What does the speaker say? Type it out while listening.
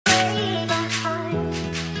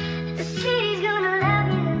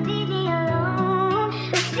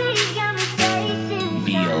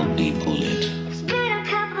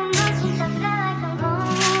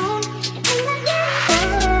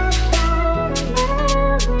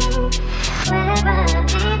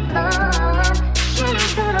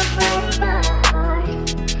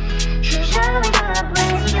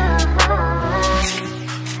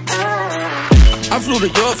to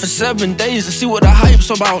Europe for 7 days to see what the hype's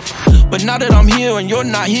about. But now that I'm here and you're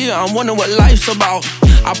not here, I'm wondering what life's about.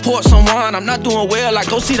 I poured some wine, I'm not doing well, like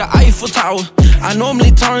go see the Eiffel Tower. I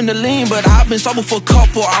normally turn to lean, but I've been sober for a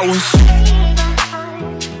couple hours.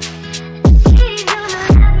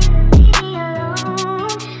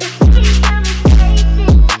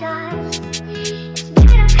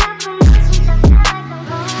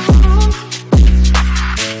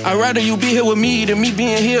 I'd rather you be here with me than me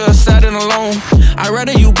being here sad and alone. I'd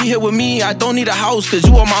rather you be here with me, I don't need a house cause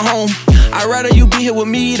you are my home. I'd rather you be here with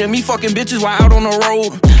me than me fucking bitches while out on the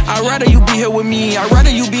road. I'd rather you be here with me, I'd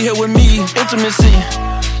rather you be here with me. Intimacy,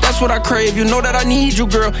 that's what I crave, you know that I need you,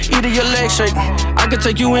 girl. Either your legs shake, I could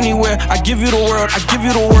take you anywhere. I give you the world, I give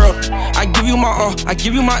you the world. I give you my all, I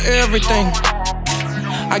give you my everything.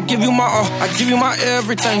 I give you my all, I give you my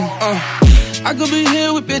everything. I could be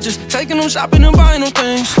here with bitches, taking them shopping and buying them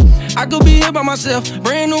things. I could be here by myself,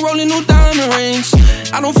 brand new rolling new diamond rings.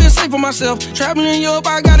 I don't feel safe for myself, traveling in Europe,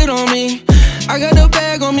 I got it on me. I got the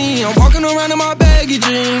bag on me, I'm walking around in my baggy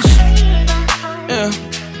jeans. Yeah.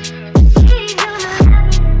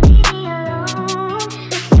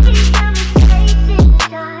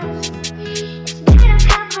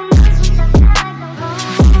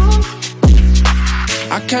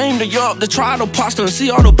 I came to Europe to try the pasta and see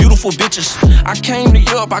all the beautiful bitches. I came to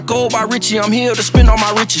Europe, I go by Richie, I'm here to spend all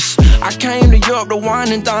my riches. I came to Europe to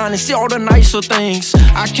wine and dine and see all the nicer things.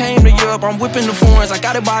 I came to Europe, I'm whipping the foreigns, I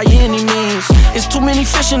got it by any means. It's too many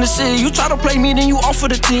fish in the sea, you try to play me then you off for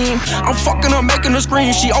the team. I'm fucking her, making her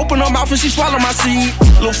scream, she open her mouth and she swallow my seed.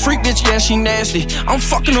 Little freak bitch, yeah she nasty, I'm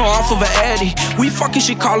fucking her off of an addy. We fucking,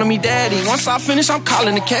 she calling me daddy, once I finish I'm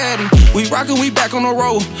calling the caddy. We rockin', we back on the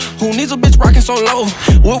road, who needs a bitch rockin' so low?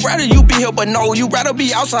 Would rather you be here, but no, you rather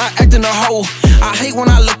be outside acting a hoe. I hate when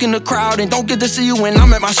I look in the crowd and don't get to see you when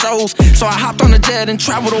I'm at my shows. So I hopped on the jet and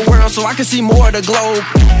traveled the world so I can see more of the globe.